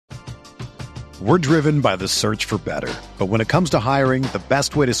We're driven by the search for better. But when it comes to hiring, the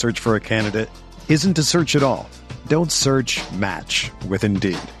best way to search for a candidate isn't to search at all. Don't search, match with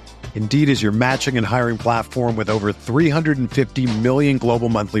Indeed. Indeed is your matching and hiring platform with over 350 million global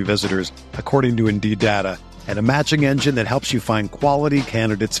monthly visitors, according to Indeed data, and a matching engine that helps you find quality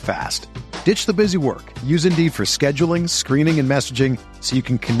candidates fast. Ditch the busy work. Use Indeed for scheduling, screening, and messaging so you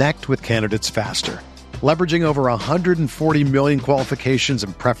can connect with candidates faster. Leveraging over 140 million qualifications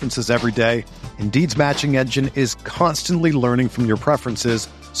and preferences every day, Indeed's matching engine is constantly learning from your preferences,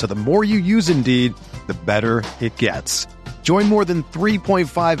 so the more you use Indeed, the better it gets. Join more than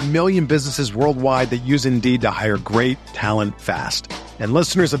 3.5 million businesses worldwide that use Indeed to hire great talent fast. And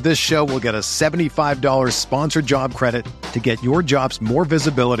listeners of this show will get a $75 sponsored job credit to get your jobs more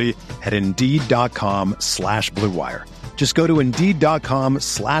visibility at Indeed.com/Blue Wire. Just go to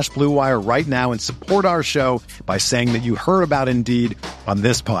Indeed.com/Blue Wire right now and support our show by saying that you heard about Indeed on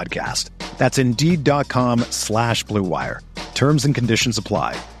this podcast. That's Indeed.com/Blue Wire. Terms and conditions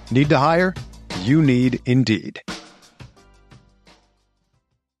apply. Need to hire? You need Indeed.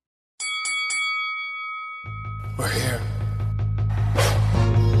 We're here.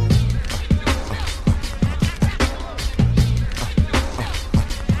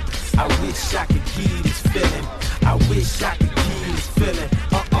 I wish I could give you this feeling. I wish I could give you this feeling.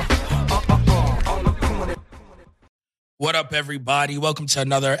 On the corner. What up, everybody? Welcome to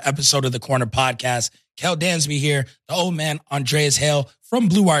another episode of the Corner Podcast. Kel Dansby here, the old man Andreas Hale from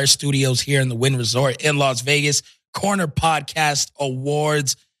Blue Wire Studios here in the Wynn Resort in Las Vegas. Corner Podcast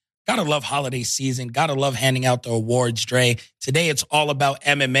Awards. Gotta love holiday season. Gotta love handing out the awards, Dre. Today it's all about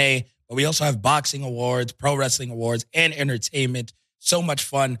MMA, but we also have boxing awards, pro wrestling awards, and entertainment. So much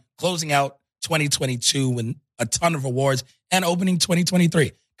fun closing out 2022 with a ton of awards and opening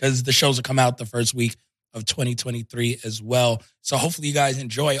 2023 because the shows will come out the first week of 2023 as well. So hopefully you guys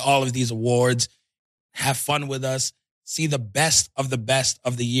enjoy all of these awards. Have fun with us. See the best of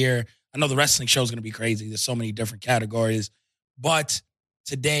the year. I know the wrestling show is going to be crazy. There's so many different categories, but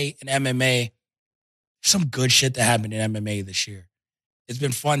today in MMA, some good shit that happened in MMA this year. It's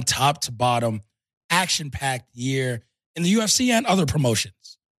been fun top to bottom, action-packed year in the UFC and other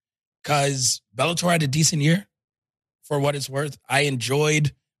promotions because Bellator had a decent year for what it's worth. I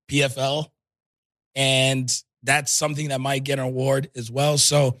enjoyed PFL, and that's something that might get an award as well.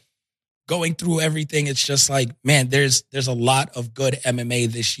 So going through everything, it's just like, man, there's a lot of good MMA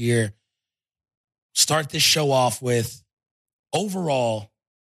this year. Start this show off with overall,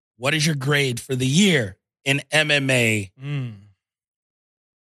 what is your grade for the year in MMA?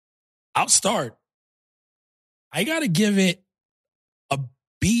 I'll start. I got to give it a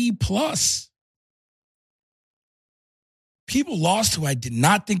B+. People lost who I did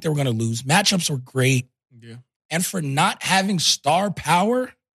not think they were going to lose. Matchups were great. Yeah. And for not having star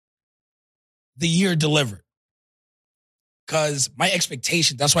power, the year delivered. Because my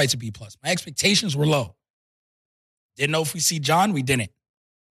expectations, that's why it's a B+. My expectations were low. Didn't know if we see John, we didn't.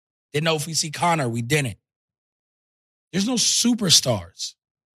 Didn't know if we see Connor, we didn't. There's no superstars.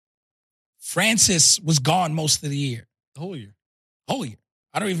 Francis was gone most of the year. The whole year.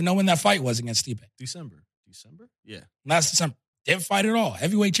 I don't even know when that fight was against Stipe. December? Yeah. Last December. Didn't fight at all.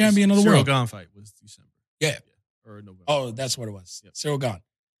 Heavyweight champion of the world. Cyril Gane fight was December. Yeah. Or November. Oh, that's what it was. Yep. Cyril Gane.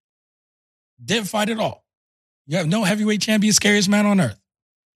 Didn't fight at all. You have no heavyweight champion, scariest man on earth.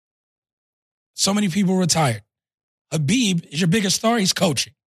 So many people retired. Habib is your biggest star. He's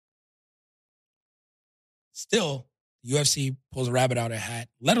coaching. Still, UFC pulls a rabbit out of a hat,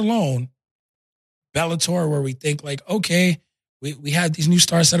 let alone Bellator, where we think like, okay, we have these new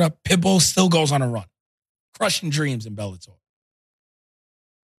stars set up. Pitbull still goes on a run. Crushing dreams in Bellator.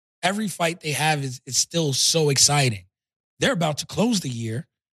 Every fight they have is still so exciting. They're about to close the year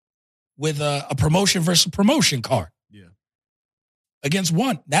with a promotion versus promotion card. Yeah. Against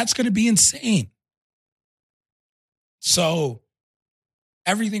one. That's going to be insane. So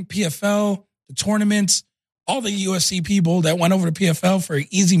everything PFL, the tournaments, all the UFC people that went over to PFL for an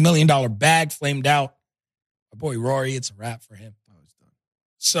easy $1 million bag flamed out. My boy Rory, it's a wrap for him. Oh, it's done.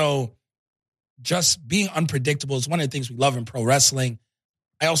 So just being unpredictable is one of the things we love in pro wrestling.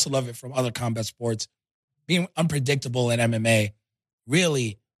 I also love it from other combat sports. Being unpredictable in MMA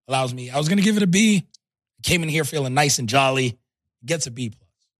really allows me. I was going to give it a B. I came in here feeling nice and jolly. It gets a B+.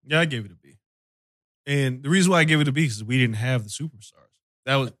 Yeah, I gave it a B. And the reason why I gave it a B is we didn't have the superstars.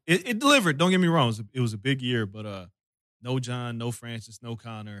 That was it delivered. Don't get me wrong. It was a big year, but no John, no Francis, no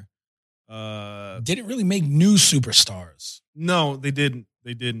Connor. Didn't really make new superstars. No, they didn't.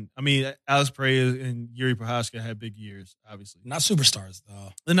 I mean, Alex Pereira and Yuri Prochazka had big years, obviously. Not superstars,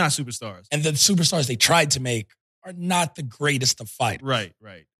 though. They're not superstars. And the superstars they tried to make are not the greatest of fighters. Right.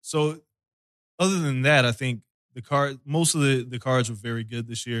 So other than that, I think most of the cards were very good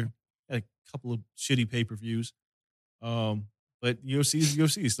this year. Had a couple of shitty pay-per-views. But UFC is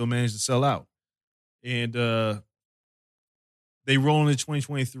UFC. Still managed to sell out. And they roll into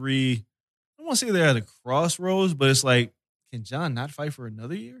 2023. I don't want to say they're at a crossroads, but it's like, can John not fight for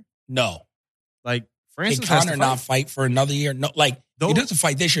another year? No. Like, Francis Can has to Conor fight. not fight for another year? No, like, he doesn't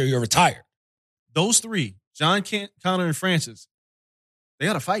fight this year, you're retired. Those three, John, Conor, and Francis, they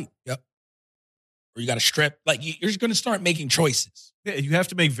got to fight. Yep. Or you got to strip. Like, you're going to start making choices. Yeah, you have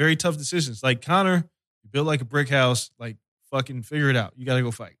to make very tough decisions. Like, Conor, you built like a brick house. Like, fucking figure it out. You got to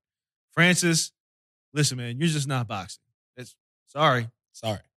go fight. Francis, listen, man, you're just not boxing. Sorry.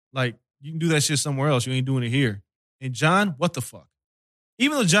 Like, you can do that shit somewhere else. You ain't doing it here. And John, what the fuck?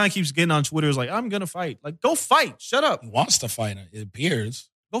 Even though John keeps getting on Twitter, is like, I'm going to fight. Like, go fight. Shut up. He wants to fight, it appears.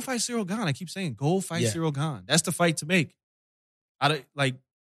 Go fight Cyril Gane. I keep saying, go fight Cyril Gane. That's the fight to make.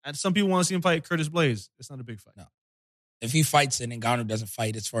 Some people want to see him fight Curtis Blaydes. It's not a big fight. No. If he fights it and Gane doesn't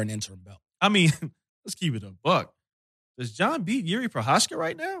fight, it's for an interim belt. I mean, let's keep it a buck. Does John beat Yuri Prochazka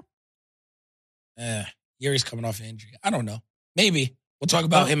right now? Yuri's coming off an injury. I don't know. Maybe. We'll talk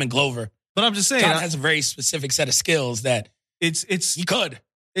about him and Glover. But I'm just saying, John has a very specific set of skills that he could.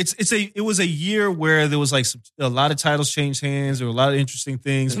 It was a year where there was like a lot of titles changed hands. There were a lot of interesting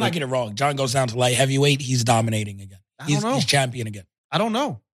things. Let's not get it wrong. John goes down to light heavyweight. He's dominating again. I don't know. He's champion again. I don't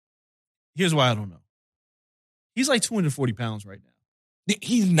know. Here's why I don't know. He's like 240 pounds right now.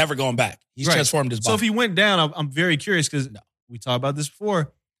 He's never going back. He's transformed his body. So if he went down, I'm very curious because we talked about this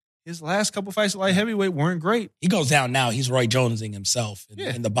before. His last couple fights at light heavyweight weren't great. He goes down now. He's Roy Jonesing himself,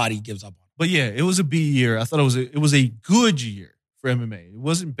 and the body gives up on him. But yeah, it was a B year. I thought it was a good year for MMA. It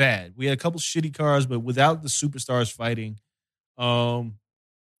wasn't bad. We had a couple shitty cards, but without the superstars fighting, kind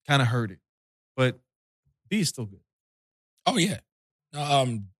of hurt it. But B is still good. Oh yeah,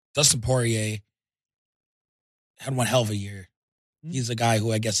 Dustin Poirier had one hell of a year. He's a guy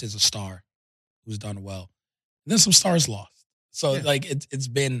who I guess is a star, who's done well. And then some stars lost. So it's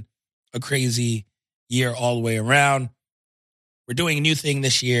been a crazy year all the way around. We're doing a new thing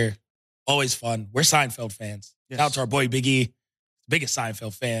this year. Always fun. We're Seinfeld fans. Yes. Shout out to our boy Big E, biggest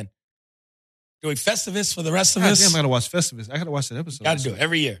Seinfeld fan. Doing Festivus for the rest of God us. damn, I gotta watch Festivus. I gotta watch that episode. Got to do it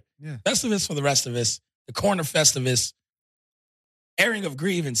every year. Yeah. Festivus for the rest of us. The Corner Festivus. Airing of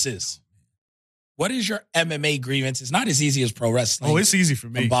grievances. What is your MMA grievance? It's not as easy as pro wrestling. Oh, it's easy for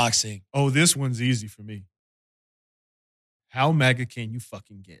me. And boxing. Oh, this one's easy for me. How MAGA can you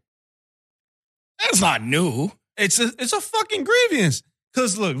fucking get? That's not new. It's a fucking grievance.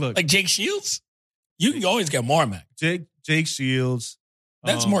 Because look. Like Jake Shields? You can always get more MAGA. Jake Shields.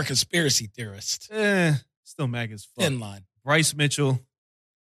 That's more conspiracy theorist. Still MAGA as fuck. Thin line. Bryce Mitchell.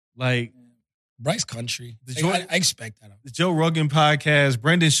 Like. Bryce Country. I expect that. The Joe Rogan podcast.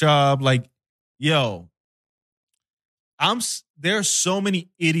 Brendan Schaub. Like, yo. There are so many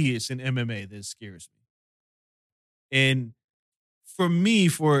idiots in MMA that scares me. And for me,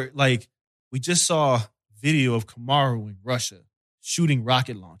 we just saw video of Kamaru in Russia shooting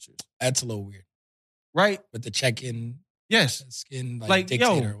rocket launchers. That's a little weird. Right? With the check-in skin like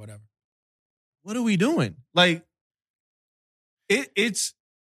dictator or whatever. What are we doing? Like, it's...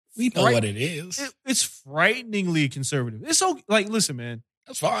 We know what it is. It's frighteningly conservative. It's so... Like, listen, man.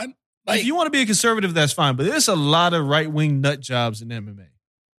 That's fine. If you want to be a conservative, that's fine. But there's a lot of right-wing nut jobs in MMA.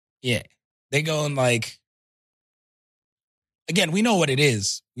 Yeah. They go and like... Again, we know what it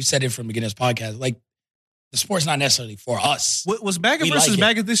is. We said it from the beginning of this podcast. Like, the sport's not necessarily for us. What was MAGA versus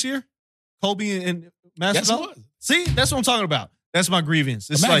MAGA this year? Colby and Masvidal? Yes, it was. See, that's what I'm talking about. That's my grievance.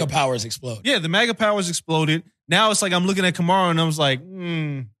 The MAGA powers explode. Yeah, the MAGA powers exploded. Now it's like I'm looking at Kamaru and I was like,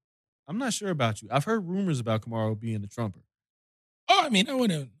 I'm not sure about you. I've heard rumors about Kamaru being a Trumper. Oh, I mean, I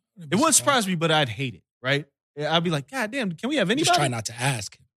wouldn't. It wouldn't surprise me, but I'd hate it, right? I'd be like, God damn, can we have anybody? Just try not to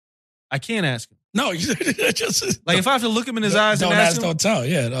ask him. I can't ask him. No, just like if I have to look him in his eyes and ask him, don't tell.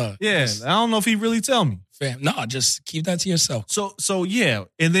 Yeah, no, I don't know if he'd really tell me. Fam, no, just keep that to yourself. So yeah,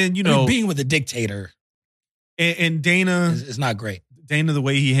 and then being with a dictator, and Dana is not great. Dana, the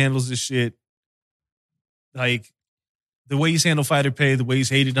way he handles this shit, like the way he's handled fighter pay, the way he's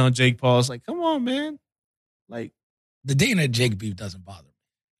hated on Jake Paul, it's like, come on, man. Like the Dana Jake beef doesn't bother me.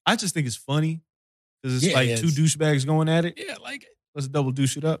 I just think it's funny because it's two douchebags going at it. Yeah, like it. Let's double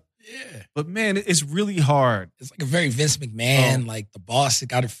douche it up. Yeah. But man, it's really hard. It's like a very Vince McMahon, like the boss that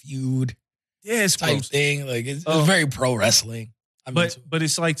got a feud. Yeah, it's type gross. Thing. Like it's very pro wrestling. But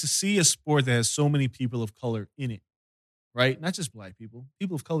it's like to see a sport that has so many people of color in it, right? Not just black people,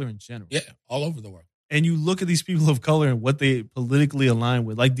 people of color in general. Yeah, all over the world. And you look at these people of color and what they politically align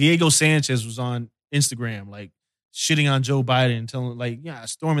with. Like Diego Sanchez was on Instagram, like shitting on Joe Biden and telling like, yeah,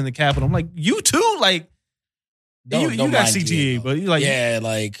 storming the Capitol. I'm like, you too? Like, you got mind CTA, Diego. but like, yeah,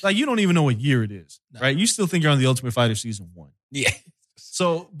 like you don't even know what year it is, right? You still think you're on the Ultimate Fighter season 1. Yeah.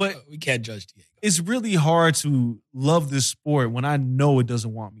 So, but we can't judge Diego. It's really hard to love this sport when I know it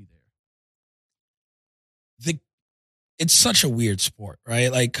doesn't want me there. It's such a weird sport,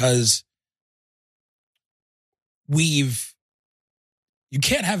 right? Like, because you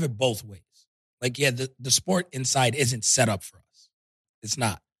can't have it both ways. Like, yeah, the sport inside isn't set up for us. It's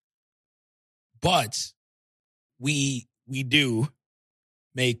not. But we do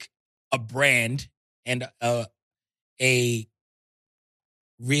make a brand and a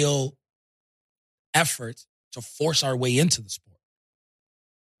real effort to force our way into the sport.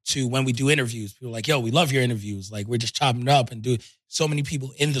 To when we do interviews, people are like, yo, we love your interviews. Like, we're just chopping it up and do. So many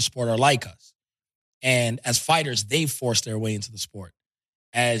people in the sport are like us. And as fighters, they've forced their way into the sport.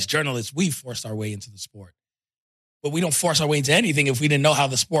 As journalists, we forced our way into the sport. But we don't force our way into anything if we didn't know how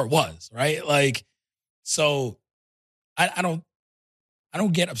the sport was, right? Like, so I don't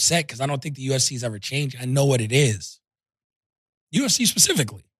get upset because I don't think the UFC's ever changed. I know what it is. UFC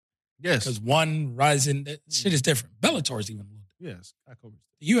specifically. Yes. Because one rising, that shit is different. Bellator's even a little different. Yes.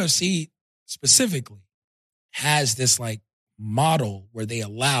 The UFC specifically has this like model where they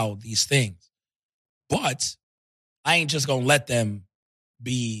allow these things. But I ain't just gonna let them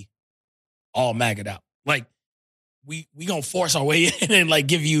be all maggot out. Like, we gonna force our way in and like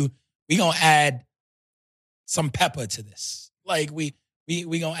we gonna add some pepper to this. Like we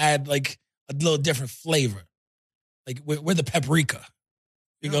gonna add like a little different flavor. Like we're the paprika.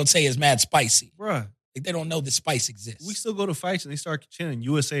 We're gonna say it's mad spicy. Bruh. Like they don't know the spice exists. We still go to fights and they start chanting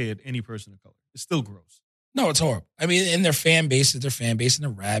USA at any person of color. It's still gross. No, it's horrible. I mean, in their fan base and they're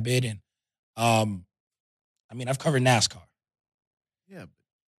rabid. And I mean, I've covered NASCAR. Yeah.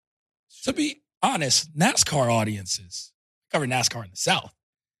 To be honest, NASCAR audiences, I covered NASCAR in the South.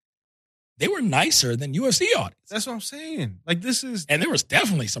 They were nicer than UFC audiences. That's what I'm saying. Like, this is... And there was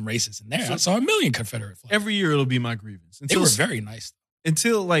definitely some racists in there. I saw a million Confederate flags. Every year it'll be my grievance. They were very nice.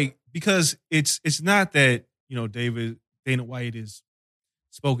 Until, like, because it's not that, you know, Dana White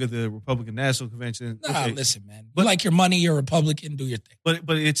spoke at the Republican National Convention. Nah, okay. Listen, man. You like your money, you're a Republican, do your thing.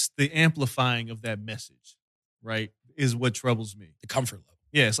 But it's the amplifying of that message, right, is what troubles me. The comfort level.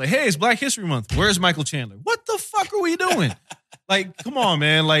 Yeah, it's like, hey, it's Black History Month. Where's Michael Chandler? What the fuck are we doing? Like, come on,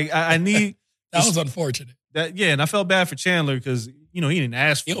 man. Like, I need... That was unfortunate. Yeah, and I felt bad for Chandler because, you know, he didn't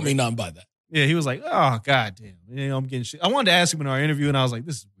ask for it. He don't mean nothing by that. Yeah, he was like, oh, goddamn. You know, I'm getting shit. I wanted to ask him in our interview, and I was like,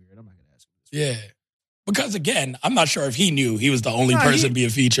 this is weird. I'm not going to ask him this. Yeah. Because, again, I'm not sure if he knew he was the only person being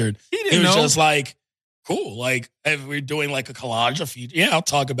featured. He didn't know. Just like, cool. Like, if we're doing like a collage of feature, yeah, I'll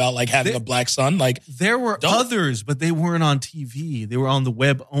talk about like having a black son. Like, there were others, but they weren't on TV. They were on the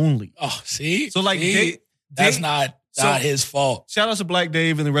web only. Oh, see? So, like, that's not his fault. Shout out to Black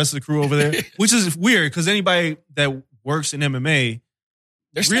Dave and the rest of the crew over there, which is weird because anybody that works in MMA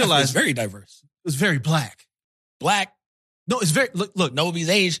realize it's very diverse. It's very black. Black. No, it's very look. Nobody's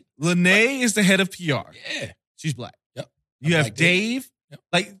Asian. Lene is the head of PR. Yeah, she's black. Yep. You have Dave. Yep.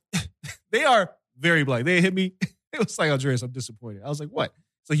 Like they are very black. They hit me. It was like, Andreas, I'm disappointed. I was like, what?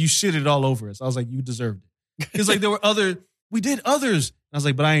 It's like you shitted all over us. I was like, you deserved it. It's like there were we did others. And I was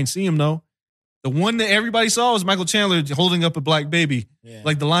like, but I ain't see him though. The one that everybody saw was Michael Chandler holding up a black baby,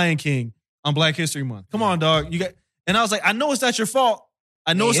 like the Lion King on Black History Month. Come on, dog. And I was like, I know it's not your fault.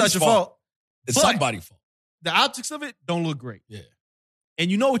 I know it's not your fault. It's somebody's fault. The optics of it don't look great. Yeah.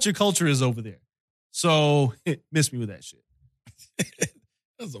 And you know what your culture is over there. So miss me with that shit.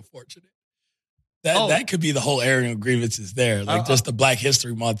 That's unfortunate. That could be the whole area of grievances there. Like just the Black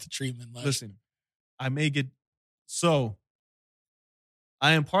History Month treatment. Like. Listen, I may get... So,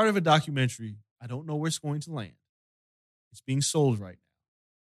 I am part of a documentary. I don't know where it's going to land. It's being sold right now.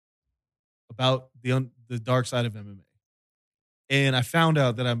 About the dark side of MMA. And I found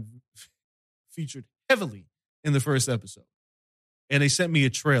out that I'm featured heavily in the first episode. And they sent me a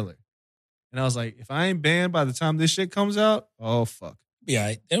trailer. And I was like, if I ain't banned by the time this shit comes out, oh, fuck. Yeah,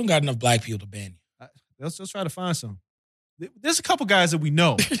 they don't got enough black people to ban you. Let's try to find some. There's a couple guys that we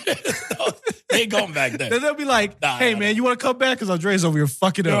know. They ain't going back there. They'll be like, hey, man, you want to come back? Because Andre's over here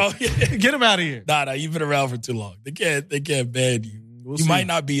fucking up. Get him out of here. Nah, you've been around for too long. They can't ban you. You might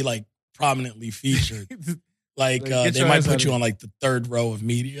not be like prominently featured. Like they might put you on like the third row of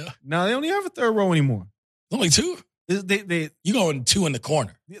media. No, they don't even have a third row anymore. Only two? You going two in the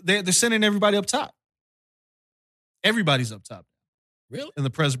corner. They're sending everybody up top. Everybody's up top. Really? In the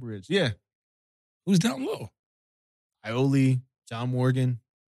press bridge. Yeah. Who's down low? Ioli, John Morgan.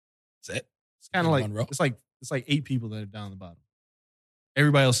 That's it. It's kind of like it's like 8 people that are down the bottom.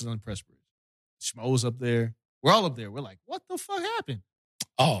 Everybody else is on the press bridge. Schmo's up there. We're all up there. We're like, what the fuck happened?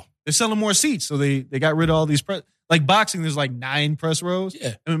 Oh, They're selling more seats, so they got rid of all these press. Like boxing, there's like 9 press rows.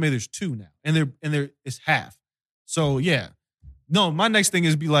 yeah. MMA, there's 2 now, and it's half. So yeah, no. My next thing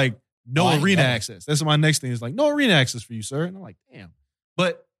is be like no arena access. That's my next thing is like no arena access for you, sir. And I'm like, damn.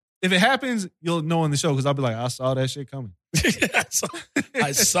 But if it happens, you'll know on the show because I'll be like, I saw that shit coming.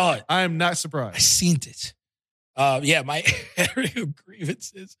 I saw it. I am not I surprised. seen it. Yeah, my area of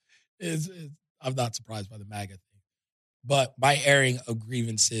grievances is I'm not surprised by the MAGA thing. But my airing of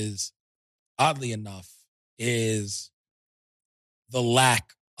grievances, oddly enough, is the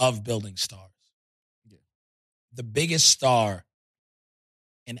lack of building stars. Yeah. The biggest star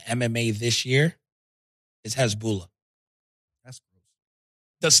in MMA this year is Hezbollah. That's gross.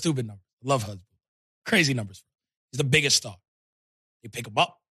 The stupid number. Love Hezbollah. Crazy numbers. He's the biggest star. They pick him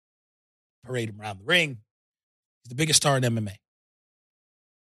up, parade him around the ring. He's the biggest star in MMA.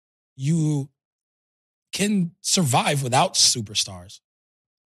 You can survive without superstars.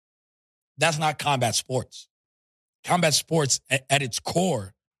 That's not combat sports. Combat sports, at its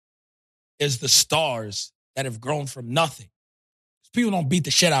core, is the stars that have grown from nothing. People don't beat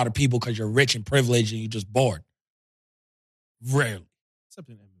the shit out of people because you're rich and privileged and you're just bored. Rarely. Except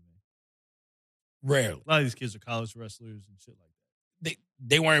in MMA. Rarely. A lot of these kids are college wrestlers and shit like that.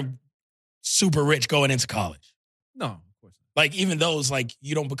 They weren't super rich going into college. No, of course not. Like, even those, like,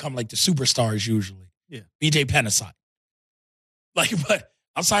 you don't become like the superstars usually. Yeah. BJ Penn aside. Like, but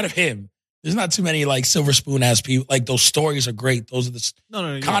outside of him, there's not too many like silver spoon ass people. Like, those stories are great. Those are the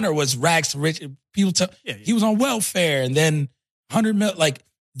No. Connor was rags to rich. People tell he was on welfare and then 100 mil. Like,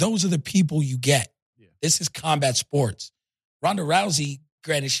 those are the people you get. Yeah. This is combat sports. Ronda Rousey,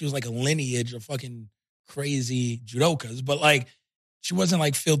 granted, she was like a lineage of fucking crazy judokas, but like, she wasn't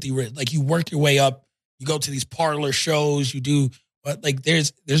like filthy rich. Like, you work your way up. You go to these parlor shows. You do, but like,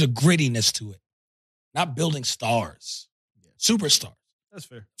 there's a grittiness to it. Not building stars, superstars. That's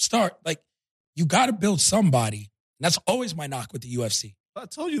fair. Like, you got to build somebody. And that's always my knock with the UFC. I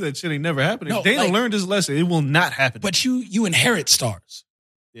told you that shit ain't never happening. No, Dana like, learned his lesson. It will not happen. But you inherit stars.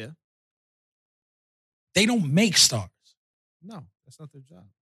 Yeah. They don't make stars. No, that's not their job.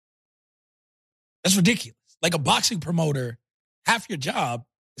 That's ridiculous. Like, a boxing promoter, half your job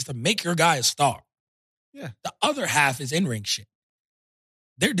is to make your guy a star. Yeah. The other half is in-ring shit.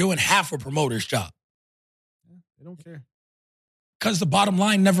 They're doing half a promoter's job. Yeah, they don't care. Because the bottom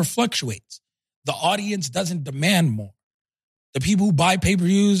line never fluctuates. The audience doesn't demand more. The people who buy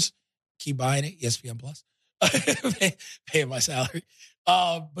pay-per-views keep buying it, ESPN Plus, paying my salary.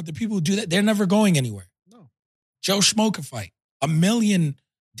 But the people who do that, they're never going anywhere. No. Joe Schmo can fight. 1 million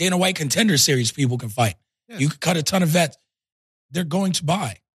Dana White Contender Series people can fight. Yeah. You could cut a ton of vets. They're going to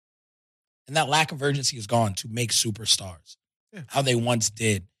buy. And that lack of urgency is gone to make superstars. Yeah. How they once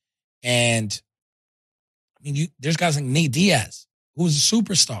did. And I mean, there's guys like Nate Diaz, who was a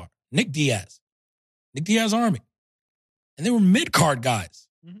superstar. Nick Diaz Army. And they were mid-card guys.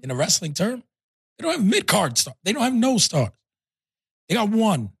 Mm-hmm. In a wrestling term, they don't have mid-card stars. They don't have no stars. They got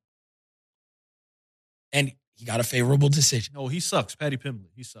one. And he got a favorable decision. No, he sucks. Patty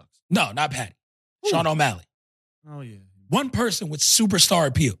Pimblett. He sucks. No, not Patty. Ooh. Sean O'Malley. Oh, yeah. One person with superstar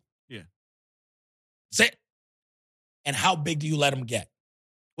appeal. Yeah. That's it. And how big do you let him get?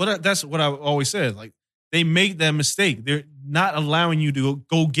 Well, that's what I always said. Like, they make that mistake. They're not allowing you to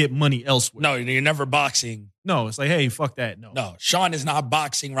go get money elsewhere. No, you're never boxing. No, it's like, hey, fuck that. No. Sean is not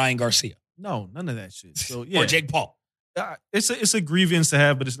boxing Ryan Garcia. No, none of that shit. So, yeah. Or Jake Paul. It's a grievance to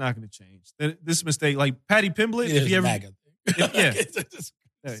have, but it's not going to change. This mistake, like Patty Pimblett, if you ever,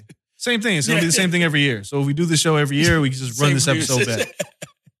 hey, same thing. It's going to be the same thing every year. So if we do the show every year, we can just run this episode back.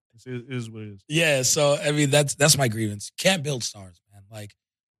 It is what it is. Yeah. So I mean, that's my grievance. Can't build stars, man. Like,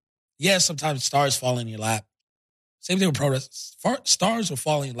 yeah, sometimes stars fall in your lap. Same thing with pro wrestling. Stars will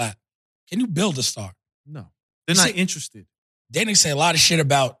fall in your lap. Can you build a star? No, they're not interested. Dana say a lot of shit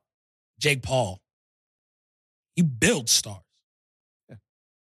about Jake Paul. He builds stars. Yeah.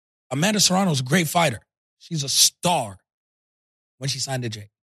 Amanda Serrano is a great fighter. She's a star when she signed to Jake.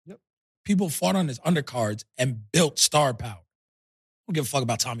 Yep. People fought on his undercards and built star power. Don't give a fuck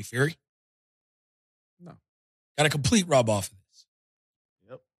about Tommy Fury. No. Got a complete rub off of this.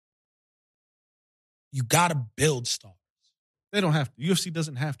 Yep. You got to build stars. They don't have to. UFC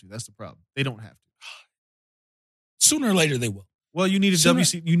doesn't have to. That's the problem. They don't have to. Sooner or later, they will. Well, you needed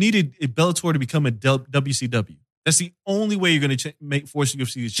You needed a Bellator to become a WCW. That's the only way you're going to force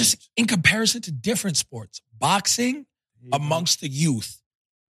UFC to change. Just in comparison to different sports, boxing amongst the youth,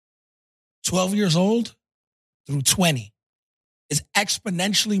 12 years old through 20, is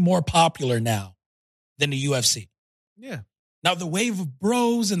exponentially more popular now than the UFC. Yeah. Now, the wave of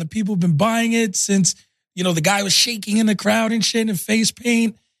bros and the people who've been buying it since the guy was shaking in the crowd and shit and face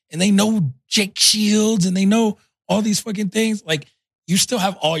paint, and they know Jake Shields and they know all these fucking things. Like, you still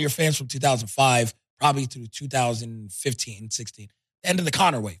have all your fans from 2005, probably through 2015, 16. The end of the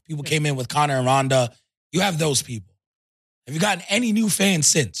Conor wave. People came in with Conor and Ronda. You have those people. Have you gotten any new fans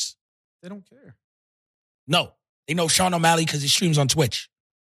since? They don't care. No. They know Sean O'Malley because he streams on Twitch.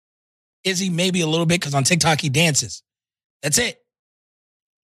 Izzy maybe a little bit because on TikTok he dances. That's it.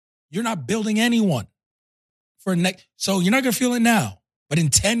 You're not building anyone for next. So you're not going to feel it now. But in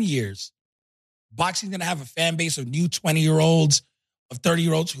 10 years, boxing's going to have a fan base of new 20-year-olds, of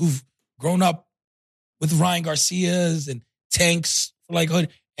 30-year-olds who've grown up with Ryan Garcias and Tanks like Hood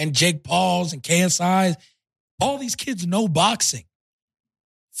and Jake Pauls and KSIs. All these kids know boxing.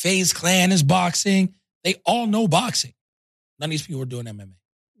 FaZe Clan is boxing. They all know boxing. None of these people are doing MMA.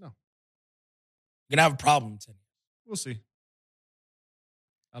 No. You're going to have a problem in 10 years. We'll see.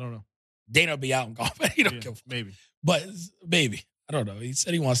 I don't know. Dana will be out and gone, but he don't give a fuck. Maybe. But maybe. I don't know. He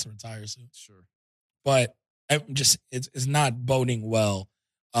said he wants to retire soon. Sure. But it's not boding well.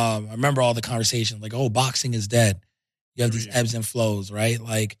 I remember all the conversations like, oh, boxing is dead. You have these ebbs and flows, right?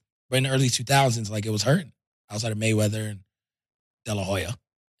 Like, but in the early 2000s, like, it was hurting outside of Mayweather and De La Hoya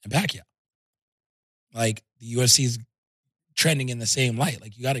and Pacquiao. Like, the UFC is trending in the same light.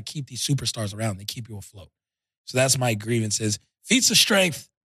 Like, you got to keep these superstars around. They keep you afloat. So that's my grievances. Feats of strength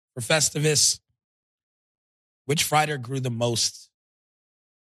for Festivus. Which fighter grew the most?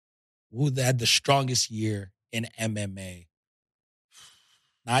 Who had the strongest year in MMA?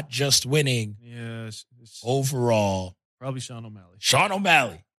 Not just winning. Yeah. Overall. Probably Sean O'Malley. Sean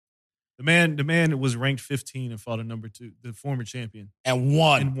O'Malley. The man was ranked 15 and fought a number 2, the former champion. And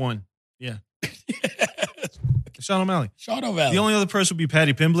won. Yeah. Sean O'Malley. Sean O'Malley. The only other person would be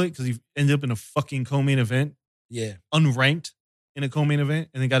Paddy Pimblett because he ended up in a fucking co-main event. Yeah. Unranked in a co-main event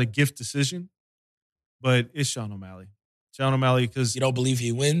and then got a gift decision. But it's Sean O'Malley. Sean O'Malley because... You don't believe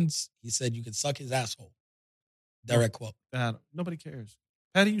he wins? He said you can suck his asshole. Direct quote. Nobody cares.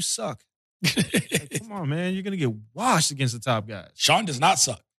 Paddy, you suck. Like, come on, man. You're going to get washed against the top guys. Sean does not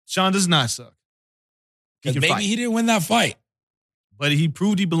suck. Sean does not suck. Because maybe he didn't win that fight. But he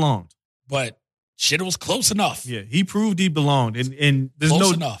proved he belonged. But shit was close enough. Yeah, he proved he belonged. And there's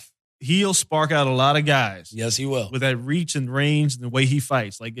close enough. He'll spark out a lot of guys. Yes, he will. With that reach and range and the way he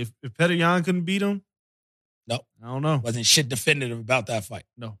fights. Like, if Petr Yan couldn't beat him, no. I don't know. Wasn't shit definitive about that fight.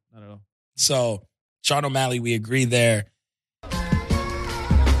 No, not at all. So, Sean O'Malley, we agree there.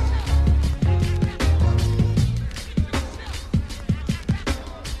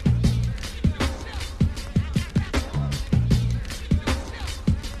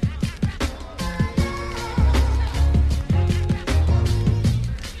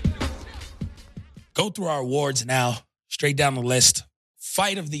 Go through our awards now, straight down the list.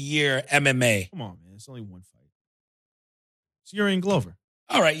 Fight of the year, MMA. Come on, man. It's only one fight. It's Urian Glover.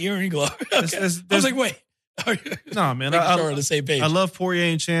 All right, Urian Glover. Okay. I was like, wait. No, man. I'm on the same page. I love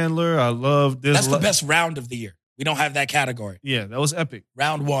Poirier and Chandler. I love this. That's the best round of the year. We don't have that category. Yeah, that was epic.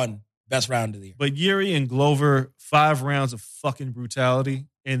 Round 1, best round of the year. But Yuri and Glover, 5 rounds of fucking brutality,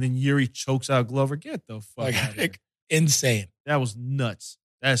 and then Yuri chokes out Glover. Get the fuck out of here. Insane. That was nuts.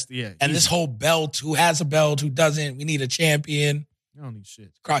 That's the end. And this whole belt, who has a belt, who doesn't, we need a champion. You don't need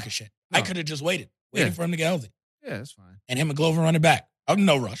shit. Crocker shit. No. I could have just waited for him to get healthy. Yeah, that's fine. And him and Glover running back. I'm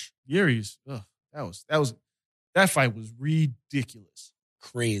no rush. Yuri's, that fight was ridiculous.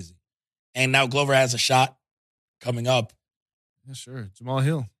 Crazy. And now Glover has a shot coming up. Yeah, sure. Jamal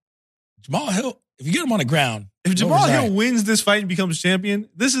Hill, if you get him on the ground. If Jamal Hill wins this fight and becomes champion,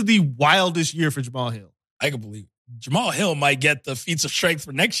 this is the wildest year for Jamal Hill. I can believe it. Jamal Hill might get the feats of strength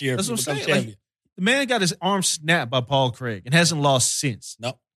for next year. That's what I'm saying. Like, the man got his arm snapped by Paul Craig and hasn't lost since.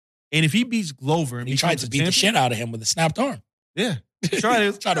 No. And if he beats Glover and he tried to beat the shit out of him with a snapped arm. Yeah.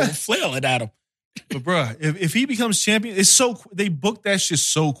 Try to flail it at him. But bruh, if he becomes champion, they booked that shit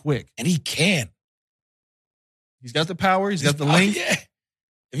so quick. And he can. He's got the power. He's got the length. Yeah.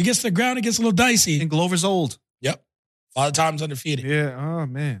 If he gets to the ground, it gets a little dicey. And Glover's old. Yep. 5 times undefeated. Yeah. Oh,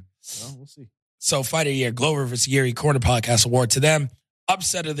 man. Well, we'll see. So, Fight of the Year, Glover vs. Yuri, Corner Podcast Award to them.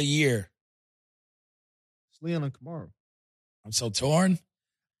 Upset of the Year. It's Leon and Kamaru. I'm so torn.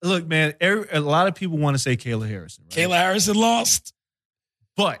 Look, man, a lot of people want to say Kayla Harrison. Right? Kayla Harrison lost.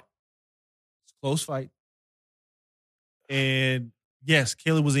 But it's a close fight. And yes,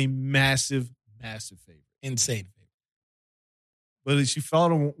 Kayla was a massive, massive favorite. Insane favorite. But she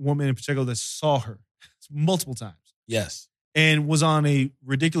fought a woman in particular that saw her multiple times. Yes. And was on a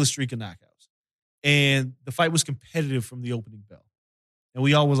ridiculous streak of knockouts. And the fight was competitive from the opening bell. And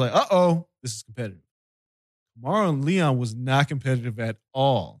we all was like, uh-oh, this is competitive. Kamaru and Leon was not competitive at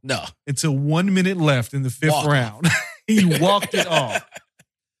all. No. Until 1 minute left in the fifth round. He walked it off.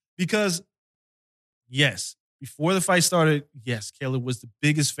 Because, yes, before the fight started, yes, Caleb was the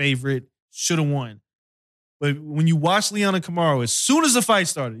biggest favorite, should have won. But when you watch Leon and Kamaru, as soon as the fight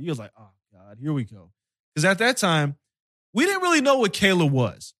started, you was like, oh, God, here we go. Because at that time, we didn't really know what Kayla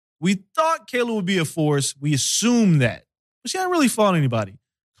was. We thought Kayla would be a force. We assumed that. But she hadn't really fought anybody.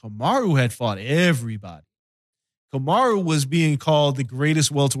 Kamaru had fought everybody. Kamaru was being called the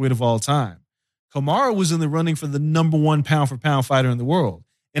greatest welterweight of all time. Kamaru was in the running for the number 1 pound-for-pound fighter in the world.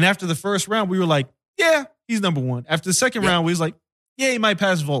 And after the first round, we were like, yeah, he's number 1. After the second round, we was like, yeah, he might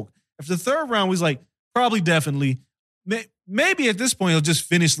pass Volk. After the third round, we was like, probably definitely. Maybe at this point, he'll just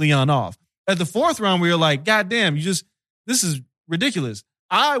finish Leon off. At the fourth round, we were like, God damn, this is ridiculous.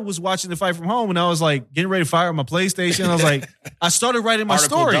 I was watching the fight from home and I was like getting ready to fire on my PlayStation. I was like, I started writing my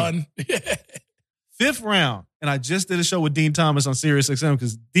Article story. Done. Fifth round. And I just did a show with Dean Thomas on SiriusXM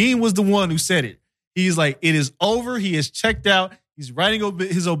because Dean was the one who said it. He's like, it is over. He is checked out. He's writing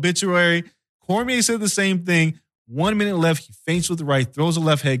his obituary. Cormier said the same thing. 1 minute left. He feints with the right, throws a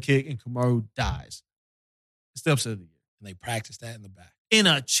left head kick, and Kamaru dies. It's the upset of the year. And they practiced that in the back. In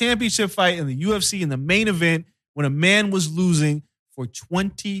a championship fight in the UFC in the main event when a man was losing for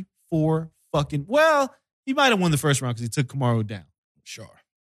 24 fucking... Well, he might have won the first round because he took Kamaru down. Sure.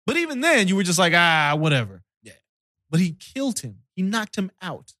 But even then, you were just like, whatever. Yeah. But he killed him. He knocked him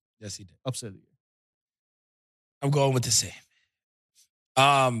out. Yes, he did. Upset of the year. I'm going with the same.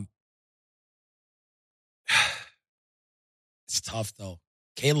 It's tough, though.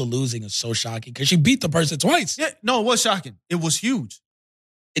 Kayla losing is so shocking because she beat the person twice. Yeah, no, it was shocking. It was huge.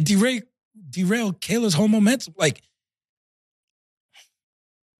 It derailed Kayla's whole momentum. Like,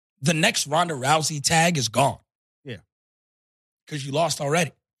 the next Ronda Rousey tag is gone. Yeah. Because you lost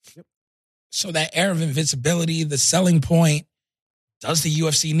already. Yep. So that air of invincibility, the selling point, does the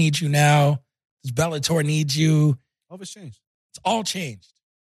UFC need you now? Does Bellator need you? All of it's changed. It's all changed.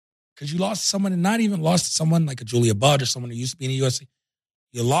 Because you lost to someone and not even lost to someone like a Julia Budd or someone who used to be in the UFC.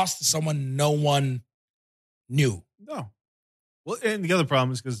 You lost to someone no one knew. No. Well, and the other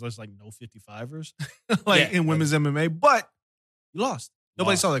problem is because there's like no 55ers in women's MMA, but you lost.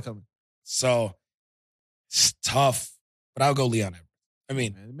 Nobody saw that coming. So it's tough, but I'll go Leon Edwards. I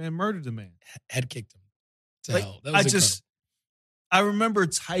mean, the man murdered the man. Head kicked him to Like, hell. That was incredible. I remember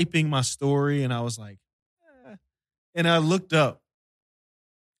typing my story and I was like, and I looked up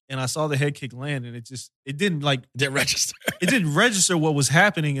and I saw the head kick land and it didn't register. It didn't register what was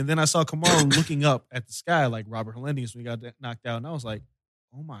happening. And then I saw Kamaru looking up at the sky like Robert Helenius when he got knocked out. And I was like,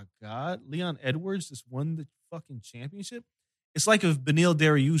 oh my God, Leon Edwards just won the fucking championship. It's like if Beneil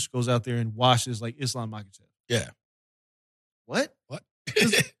Dariush goes out there and washes like Islam Makhachev. Yeah. What?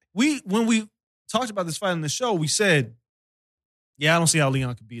 When we talked about this fight on the show, we said, yeah, I don't see how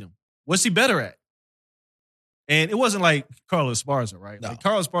Leon could beat him. What's he better at? And it wasn't like Carla Esparza, right? No. Like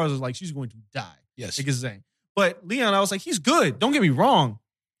Carla Esparza is like, she's going to die. Yes. Like his name. But Leon, I was like, he's good. Don't get me wrong.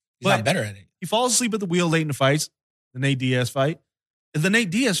 He's not better at it. He falls asleep at the wheel late in the fights, the Nate Diaz fight. And the Nate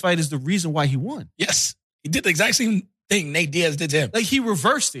Diaz fight is the reason why he won. Yes. He did the exact same thing Nate Diaz did to him. Like he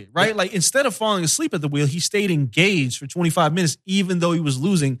reversed it, right? Yeah. Like instead of falling asleep at the wheel, he stayed engaged for 25 minutes, even though he was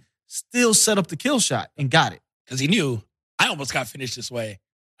losing, still set up the kill shot and got it. Because he knew, I almost got finished this way.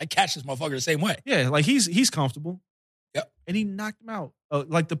 I catch this motherfucker the same way. Yeah, like he's comfortable. Yep. And he knocked him out.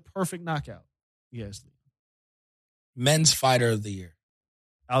 Like the perfect knockout. Yes. Men's fighter of the year.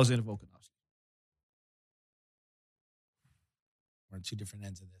 Alexander Volkanovski. We're on two different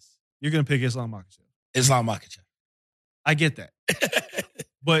ends of this. You're going to pick Islam Makhachev. Islam Makhachev. I get that.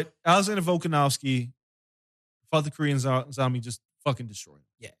 But Alexander Volkanovski fought the Korean zombie, just fucking destroyed him.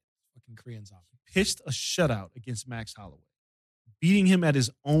 Yeah. Fucking Korean zombie. Pitched a shutout against Max Holloway. Beating him at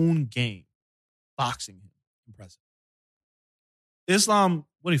his own game. Boxing him. Impressive. Islam,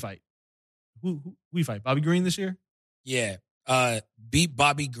 what did he fight? Who he fight? Bobby Green this year? Yeah. Beat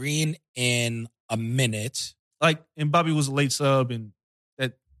Bobby Green in a minute. And Bobby was a late sub, and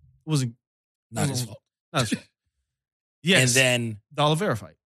that wasn't not his fault. Not his fault. Yes. And then the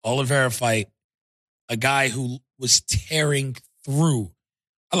Oliveira fight. A guy who was tearing through.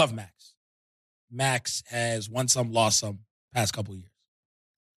 I love Max. Max has won some, lost some past couple years.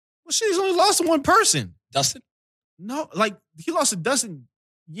 Well, shit, he's only lost to one person. Dustin? No, he lost to Dustin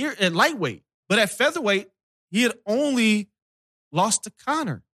at lightweight. But at featherweight, he had only lost to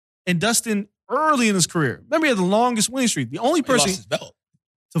Conor and Dustin early in his career. Remember, he had the longest winning streak. The only person... He lost his belt.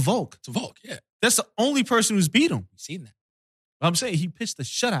 To Volk. Yeah. That's the only person who's beat him. You've seen that. But I'm saying he pitched the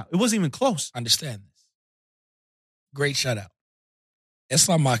shutout. It wasn't even close. Understand this. Great shutout.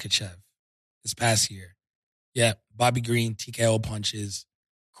 Islam Makhachev this past year Yeah, Bobby Green, TKO punches.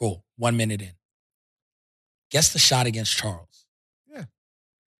 Cool. 1 minute in. Gets the shot against Charles. Yeah.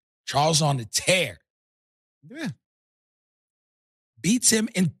 Charles on the tear. Yeah. Beats him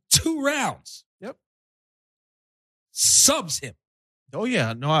in 2 rounds. Yep. Subs him. Oh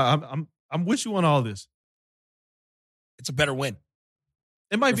yeah. No, I'm with you on all this. It's a better win.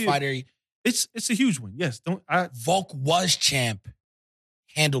 It might be. Fighter. It's a huge one. Yes. Volk was champ.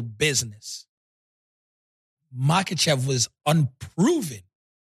 Handled business. Makhachev was unproven.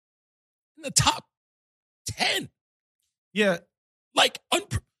 In the top 10. Yeah. Like,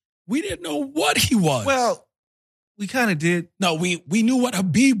 we didn't know what he was. Well, we kind of did. No, we knew what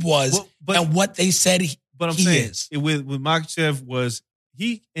Habib was and what they said he is. With Makhachev was,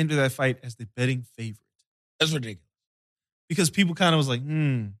 he entered that fight as the betting favorite. That's ridiculous. Because people kind of was like,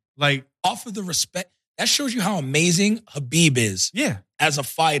 like. Off of the respect. That shows you how amazing Habib is. Yeah. As a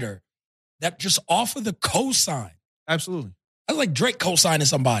fighter. That just off of the cosign. Absolutely. That's like Drake cosigning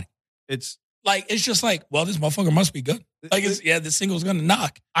somebody. It's just like, well, this motherfucker must be good. Like, this single's gonna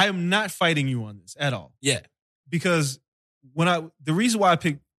knock. I am not fighting you on this at all. Yeah. Because the reason why I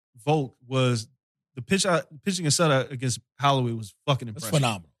picked Volk was the pitching a shutout against Holloway was fucking impressive. That's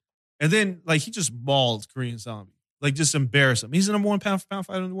phenomenal. And then, like, he just mauled Korean Zombie. Like, just embarrass him. He's the number 1 pound-for-pound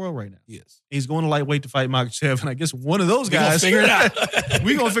fighter in the world right now. Yes. He's going to lightweight to fight Makhachev, and I guess one of those guys. We're gonna figure it out.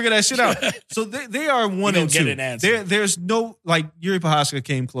 We're going to figure that shit out. So they are 1 and 2. Get an answer. There's no, like, Yuri Prochazka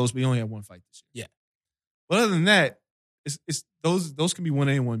came close, but he only had 1 fight this year. Yeah. But other than that, it's those can be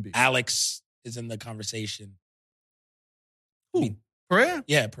 1A and 1B. Alex is in the conversation. Who? Pereira?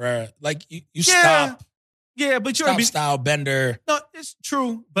 Yeah, Pereira. Like, you stop. Yeah, but you're Stop style bender. No, it's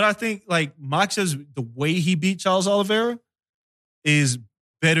true. But I think, like, Makachev's, the way he beat Charles Oliveira is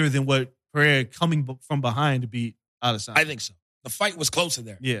better than what Pereira coming from behind to beat Adesanya. I think so. The fight was closer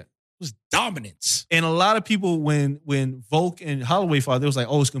there. Yeah. It was dominance. And a lot of people, when Volk and Holloway fought, they was like,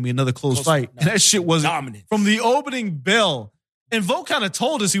 oh, it's going to be another close fight. No, and that shit wasn't. Dominance. From the opening bell. And Volk kind of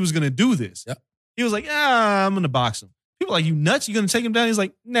told us he was going to do this. Yep. He was like, I'm going to box him. People are like, you nuts? You going to take him down? He's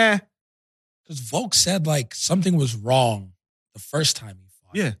like, nah. Because Volk said, like, something was wrong the first time he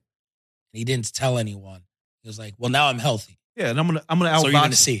fought. Yeah. And he didn't tell anyone. He was like, well, now I'm healthy. Yeah, and I'm gonna outbox. So you're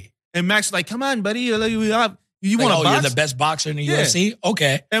going to see. And Max was like, come on, buddy. You want to box? You're the best boxer in the UFC?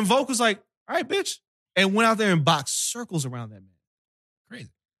 Okay. And Volk was like, all right, bitch. And went out there and boxed circles around that man.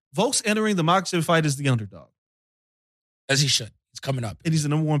 Crazy. Volk's entering the Makhachev fight as the underdog. As he should. He's coming up. And he's the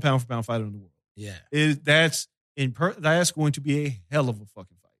number 1 pound-for-pound fighter in the world. Yeah. That's going to be a hell of a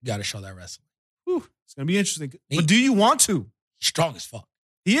fucking fight. You got to show that wrestling. Whew, it's going to be interesting. But do you want to? He's strong as fuck.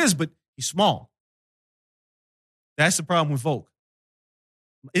 He is, but he's small. That's the problem with Volk.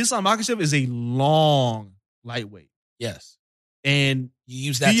 Islam Makhachev is a long lightweight. Yes. And you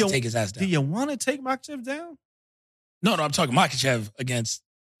use that to take his ass down. Do you want to take Makhachev down? No, I'm talking Makhachev against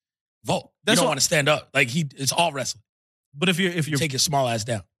Volk. You don't want to stand up. Like, it's all wrestling. But if you're take his small ass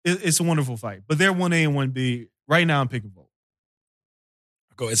down. It's a wonderful fight. But they're 1A and 1B. Right now I'm picking Volk.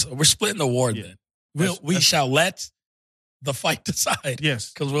 We're splitting the award then. We shall let the fight decide.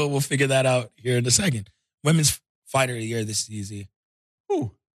 Yes. Because we'll figure that out here in a second. Women's Fighter of the Year, this is easy.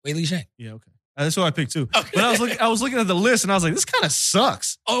 Who? Wei Li Zhang. Yeah, okay. That's what I picked too. Okay. But I was looking at the list and I was like, this kind of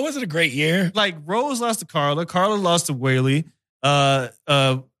sucks. Oh, was it a great year? Like, Rose lost to Carla. Carla lost to Weili.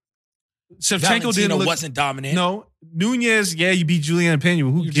 Shevchenko wasn't dominant. No. Nunez, you beat Juliana Pena.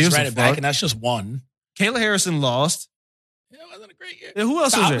 Who you gives just ran a it fuck? back, and that's just one. Kayla Harrison lost. Yeah, it wasn't a great year. Yeah, who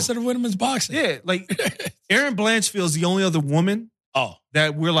else was there? Opposite of women's boxing. Yeah, like Erin Blanchfield is the only other woman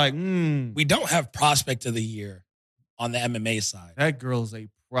that we're like, We don't have prospect of the year on the MMA side. That girl's a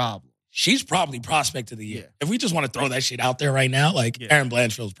problem. She's probably prospect of the year. Yeah. If we just want to throw that shit out there right now, like Erin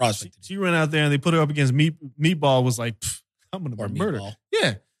Blanchfield's prospect. She ran out there and they put her up against Meatball. Was like, I'm gonna murder. Meatball.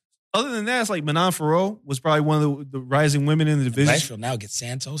 Yeah. Other than that, it's like Manon Farrow was probably one of the rising women in the division. Blanchfield now gets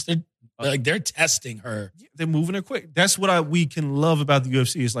Santos. They're testing her. They're moving her quick. That's what we can love about the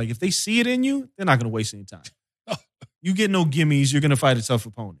UFC. It's like, if they see it in you, they're not going to waste any time. You get no gimmies. You're going to fight a tough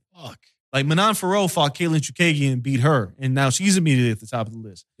opponent. Fuck. Like, Manon Farrow fought Caitlin Chukagian and beat her, and now she's immediately at the top of the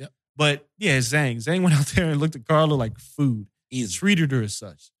list. Yep. But yeah, Zhang went out there and looked at Carla like food. Easy. Treated her as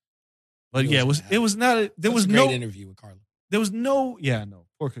such. But yeah, it was not. There was no great interview with Carla. There was no. Yeah, no.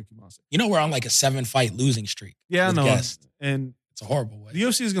 Poor Cookie Monster. You know, we're on like a 7-fight losing streak. Yeah, I know. Guests. And it's a horrible way. The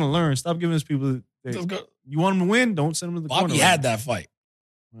UFC is going to learn. Stop giving us people. You want them to win? Don't send them to the corner. Bobby had that fight.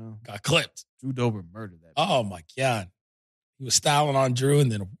 Well, got clipped. Drew Dober murdered that. Oh my God. He was styling on Drew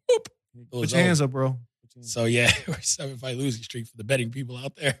and then whoop. Put your hands up, bro. So yeah, we're 7-fight losing streak for the betting people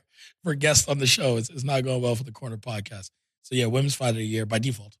out there. For guests on the show, it's not going well for the Corner podcast. So yeah, Women's Fighter of the Year by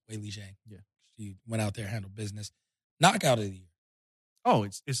default, Wei Li Zhang. Yeah. He went out there, handled business. Knockout of the year. Oh,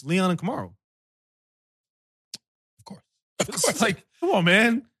 it's Leon and Kamaru. Of course. It's like, come on,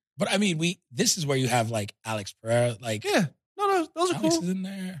 man. But I mean, this is where you have like Alex Pereira. Like, Yeah. No, those are Alex cool. is in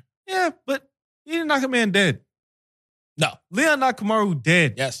there. Yeah, but he didn't knock a man dead. No. Leon knocked Kamaru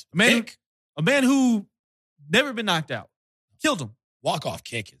dead. Yes. A man who never been knocked out. Killed him. Walk-off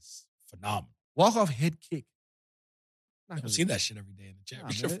kick is phenomenal. Walk-off head kick. I don't see that shit every day in the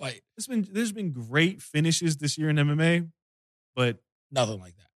championship fight. There's been great finishes this year in MMA, but Nothing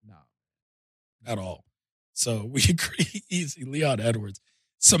like that. no. At all. So we agree easy. Leon Edwards.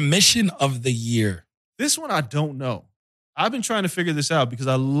 Submission of the year. This one I don't know. I've been trying to figure this out because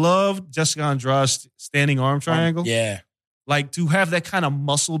I love Jessica Andrade's standing arm triangle. Yeah. Like to have that kind of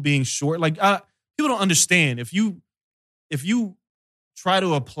muscle being short. Like people don't understand. If you try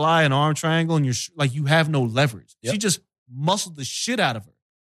to apply an arm triangle and you have no leverage. Yep. She just muscled the shit out of her.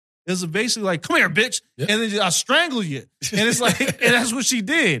 It was basically like, come here, bitch. Yep. And then I strangle you. And it's like, and that's what she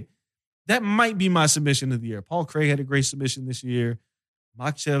did. That might be my submission of the year. Paul Craig had a great submission this year.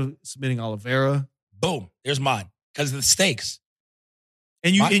 Makhachev submitting Oliveira. Boom. There's mine. Because of the stakes.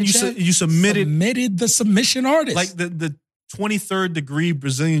 And you submitted the submission artist. like the 23rd degree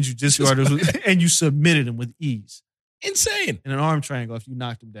Brazilian jiu-jitsu artist, and you submitted him with ease. Insane. In an arm triangle if you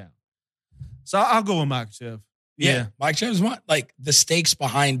knocked him down. So I'll go with Makhachev. Yeah. Mike Chev's one. Like the stakes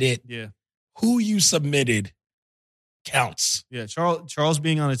behind it. Yeah. Who you submitted counts. Yeah. Charles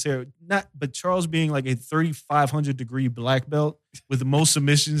being on a tear. But Charles being like a 3,500 degree black belt with the most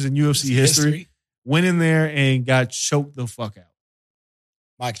submissions in UFC history. Went in there and got choked the fuck out.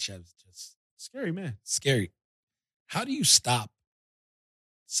 Mike Chev's just scary, man. Scary. How do you stop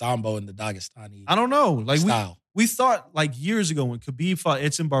Sambo and the Dagestani? I don't know. Like style? We thought like years ago when Khabib fought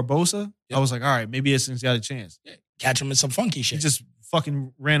Edson Barbosa, I was like, all right, maybe Edson's got a chance. Yeah. Catch him in some funky shit. He just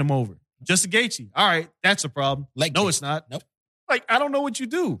fucking ran him over. Just Gaethje. All right, that's a problem. Like, no, it's not. Nope. Like, I don't know what you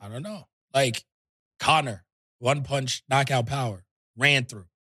do. I don't know. Like, Connor, one punch, knockout power, ran through.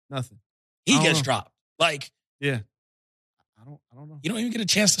 Nothing. He gets dropped. Like, yeah. I don't know. You don't even get a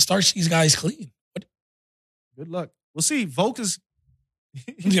chance to start these guys clean. What? Good luck. We'll see. Volk is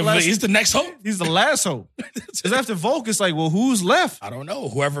he's the next hope. He's the last hope. Because after Volk, it's like, well, who's left? I don't know.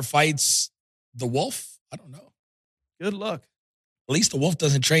 Whoever fights the Wolf, I don't know. Good luck. At least the Wolf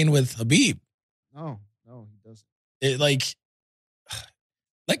doesn't train with Khabib. No, he doesn't.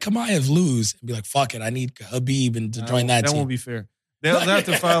 Let Kamaev lose and be like, fuck it, I need Khabib and to join that team. That won't be fair. They'll have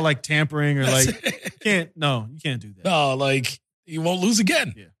to file like tampering or like, you can't do that. No, like, you won't lose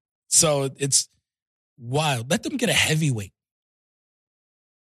again. Yeah. So it's wild. Let them get a heavyweight.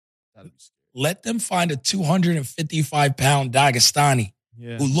 Let them find a 255-pound Dagestani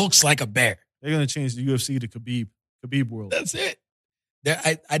who looks like a bear. They're going to change the UFC to Khabib world. That's it.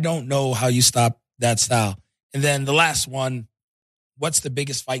 I don't know how you stop that style. And then the last one, what's the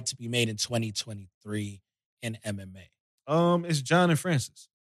biggest fight to be made in 2023 in MMA? It's John and Francis.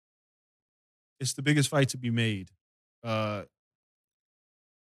 It's the biggest fight to be made. Connor's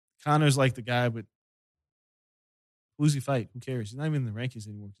like the guy, but who's he fight? Who cares? He's not even in the rankings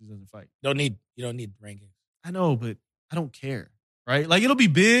anymore because he doesn't fight. You don't need rankings. I know, but I don't care. Right? Like, it'll be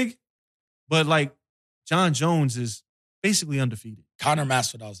big, but like John Jones is basically undefeated. Conor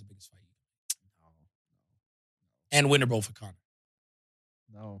Masvidal is the biggest fight. No. And winner both for Conor.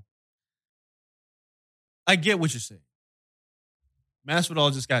 No. I get what you're saying.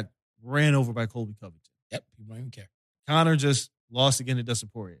 Masvidal just got ran over by Colby Covington. Yep, people don't even care. Conor just lost again to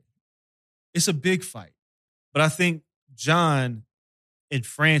Dustin Poirier. It's a big fight. But I think John and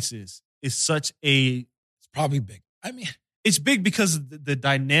Francis is such a... It's probably big. I mean... It's big because the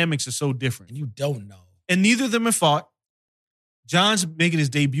dynamics are so different. And you don't know. And neither of them have fought. John's making his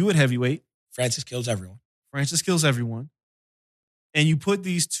debut at heavyweight. Francis kills everyone. And you put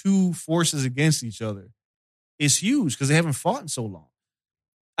these two forces against each other. It's huge because they haven't fought in so long.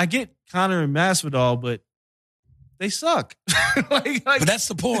 I get Conor and Masvidal, but they suck. But that's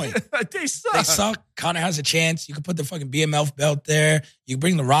the point. They suck. They suck. Conor has a chance. You can put the fucking BMF belt there. You can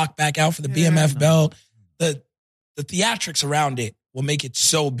bring The Rock back out for the BMF belt. The theatrics around it will make it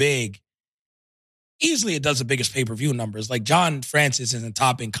so big. Easily it does the biggest pay-per-view numbers. Like John Francis isn't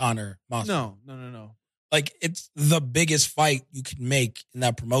topping Conor Masvidal. No. Like it's the biggest fight you can make in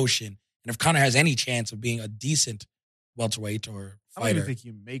that promotion. And if Conor has any chance of being a decent welterweight or fighter. I don't even think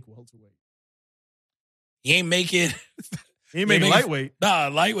you make welterweight. He ain't making He ain't making lightweight. Nah,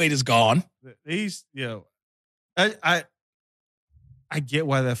 lightweight is gone. I get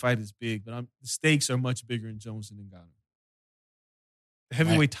why that fight is big, but the stakes are much bigger in Jones than in Ngannou. The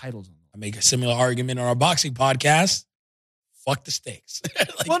heavyweight titles on them. I make a similar argument on our boxing podcast. fuck the stakes.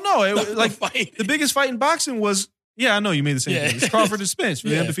 Like, well, no, fight. the biggest fight in boxing was, I know you made the same thing. It's Crawford and Spence for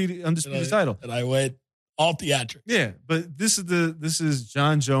the undisputed title. And I went all theatrics. Yeah, but this is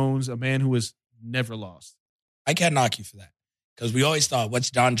John Jones, a man who has never lost. I can't knock you for that. Because we always thought, what's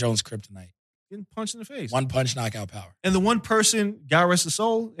John Jones' kryptonite? Getting punched in the face. One punch knockout power. And the one person, God rest his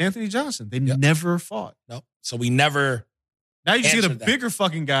soul, Anthony Johnson. They never fought. Nope. So we never. Now you just get a bigger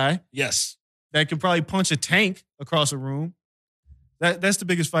fucking guy. Yes. That could probably punch a tank across a room. That's the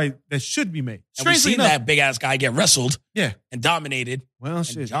biggest fight that should be made. And we've seen that big ass guy get wrestled. Yeah. And dominated. Well, and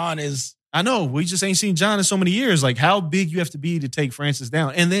shit. John is. I know. We just ain't seen John in so many years. Like how big you have to be to take Francis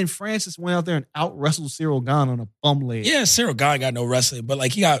down. And then Francis went out there and out wrestled Cyril Gane on a bum leg. Yeah, Cyril Gane got no wrestling, but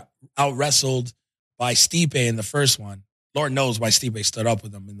like he got out wrestled by Stipe in the first one. Lord knows why Stipe stood up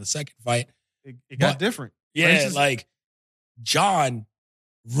with him in the second fight. It got different. Yeah, Francis, like John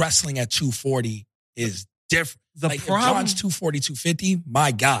wrestling at 240 is different. If John's 240, 250,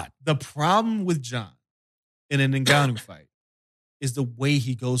 my God. The problem with John in an Ngannou fight is the way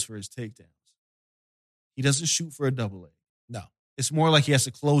he goes for his takedowns. He doesn't shoot for a double leg. No. It's more like he has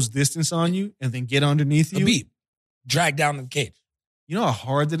to close distance on you and then get underneath you. A beat. Drag down the cage. You know how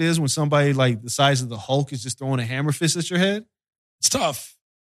hard it is when somebody like the size of the Hulk is just throwing a hammer fist at your head? It's tough.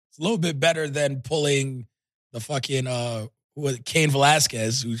 It's a little bit better than pulling the fucking Cain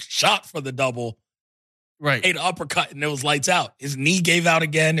Velasquez, who shot for the double. Right. Ate an uppercut and it was lights out. His knee gave out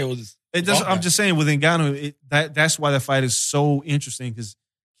again. I'm just saying with Ngannou, that's why the fight is so interesting because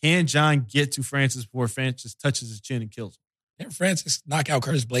can John get to Francis before Francis touches his chin and kills him? And Francis knock out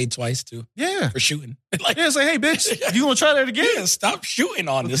Curtis Blade twice too. Yeah. For shooting. It's like, hey, bitch, you gonna try that again? Yeah, stop shooting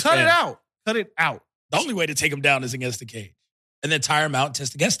on this. Cut it out. Cut it out. The only way to take him down is against the cage. And then tire him out and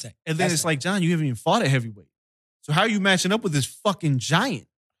test the guest tank. And then it's like, John, you haven't even fought at heavyweight. So how are you matching up with this fucking giant?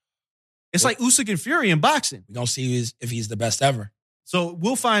 It's like Usyk and Fury in boxing. We're going to see if he's the best ever. So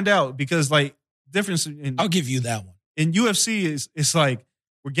we'll find out because like difference in... I'll give you that one. In UFC, it's like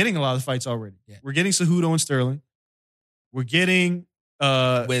we're getting a lot of fights already. Yeah. We're getting Cejudo and Sterling. We're getting...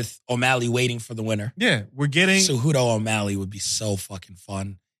 with O'Malley waiting for the winner. Yeah, we're getting... Cejudo O'Malley would be so fucking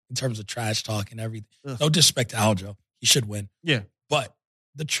fun in terms of trash talk and everything. Ugh. No disrespect to Aljo. He should win. Yeah. But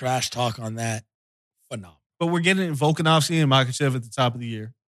the trash talk on that, phenomenal. But we're getting Volkanovski and Makhachev at the top of the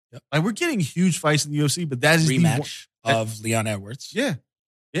year. Yep. Like we're getting huge fights in the UFC, but that is rematch of Leon Edwards. Yeah.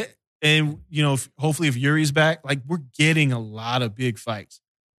 Yeah. And, hopefully if Yuri's back, like we're getting a lot of big fights.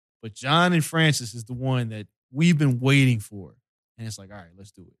 But John and Francis is the one that we've been waiting for. And it's like, all right,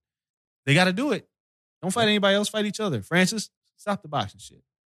 let's do it. They got to do it. Don't fight anybody else, fight each other. Francis, stop the boxing shit.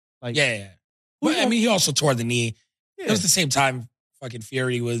 Like, yeah. But, I mean, he also tore the knee. Yeah. It was the same time fucking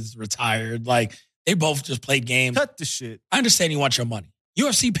Fury was retired. Like, they both just played games. Cut the shit. I understand you want your money.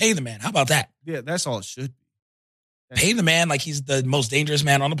 UFC, pay the man. How about that? Yeah, that's all it should be. Pay the man like he's the most dangerous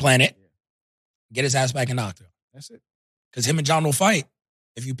man on the planet. Yeah. Get his ass back in octagon. That's it. Because him and John will fight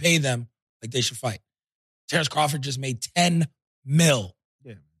if you pay them like they should fight. Terrence Crawford just made $10 million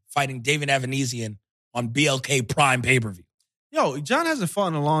fighting David Evanesian on BLK Prime pay-per-view. Yo, John hasn't fought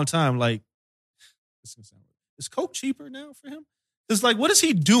in a long time. Like, is coke cheaper now for him? It's like, what is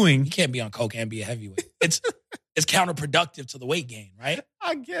he doing? He can't be on coke and be a heavyweight. It's counterproductive to the weight gain, right?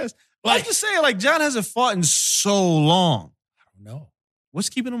 I guess. I'm just saying, like, John hasn't fought in so long. I don't know. What's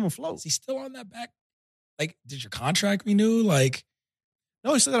keeping him afloat? Is he still on that back? Like, did your contract renew? Like,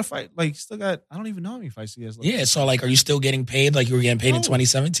 no, he still got to fight. Like, still got, I don't even know how many fights he has left. Yeah, so, like, are you still getting paid like you were getting paid in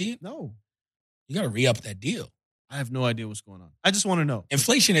 2017? No. You got to re-up that deal. I have no idea what's going on. I just want to know.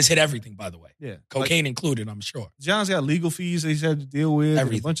 Inflation has hit everything, by the way. Yeah. Cocaine included, I'm sure. John's got legal fees that he's had to deal with.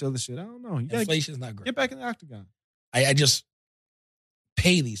 Everything. And a bunch of other shit. I don't know. Inflation's not great. Get back in the octagon. I just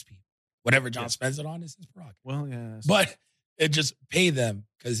pay these people. Whatever John spends it on is his prerogative. Well, yeah. But it just pay them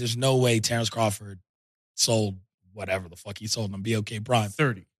because there's no way Terrence Crawford sold whatever the fuck he sold on BOK Prime.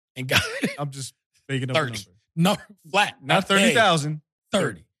 30. And got I'm just making up 30. a number. No, flat. Not 30,000.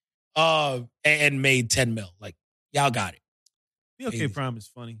 30. And made 10 mil. Like, y'all got it. BOK Prime is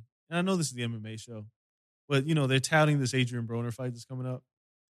funny. And I know this is the MMA show. But, they're touting this Adrian Broner fight that's coming up.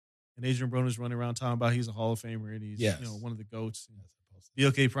 And Adrian Broner's running around talking about he's a Hall of Famer and he's one of the GOATs.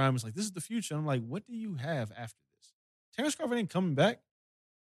 BOK Prime is like, this is the future. I'm like, what do you have after this? Terrence Crawford ain't coming back.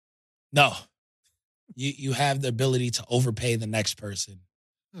 No. You have the ability to overpay the next person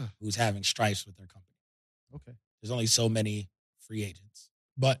who's having strifes with their company. Okay. There's only so many free agents.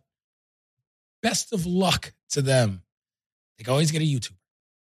 But best of luck to them. They can always get a YouTuber.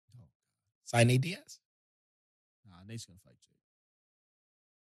 Sign Nate Diaz. Nah, Nate's going to fight Jake.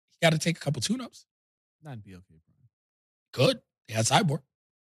 He got to take a couple tune-ups. Not in BOK Prime. Good. They had Cyborg.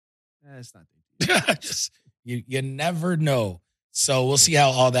 It's not Nate Diaz. You never know. So we'll see how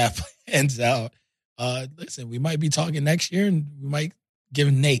all that ends out. Listen, we might be talking next year, and we might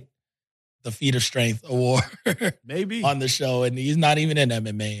give Nate the Feat of Strength award maybe on the show, and he's not even in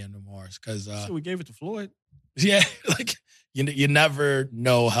MMA anymore because so we gave it to Floyd. Yeah, like you never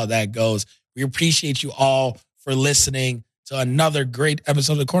know how that goes. We appreciate you all for listening to another great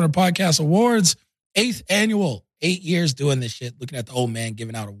episode of the Corner Podcast Awards, 8th annual, 8 years doing this shit, looking at the old man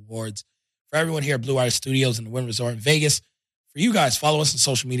giving out awards. For everyone here at Blue Wire Studios in the Wynn Resort in Vegas, for you guys, follow us on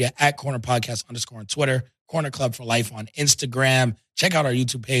social media at Corner Podcast _ on Twitter, Corner Club for Life on Instagram. Check out our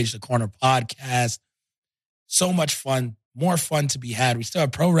YouTube page, The Corner Podcast. So much fun, more fun to be had. We still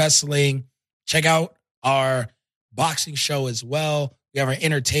have pro wrestling. Check out our boxing show as well. We have our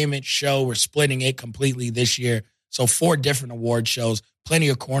entertainment show. We're splitting it completely this year. So 4 different award shows, plenty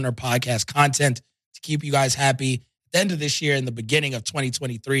of Corner Podcast content to keep you guys happy. At the end of this year and the beginning of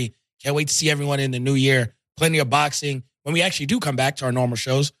 2023, can't wait to see everyone in the new year. Plenty of boxing. When we actually do come back to our normal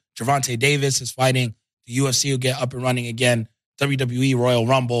shows, Gervonta Davis is fighting. The UFC will get up and running again. WWE Royal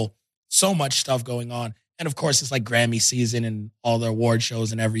Rumble. So much stuff going on. And of course, it's like Grammy season and all the award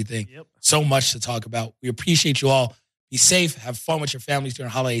shows and everything. Yep. So much to talk about. We appreciate you all. Be safe. Have fun with your families during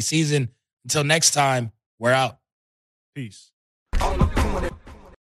holiday season. Until next time, we're out. Peace.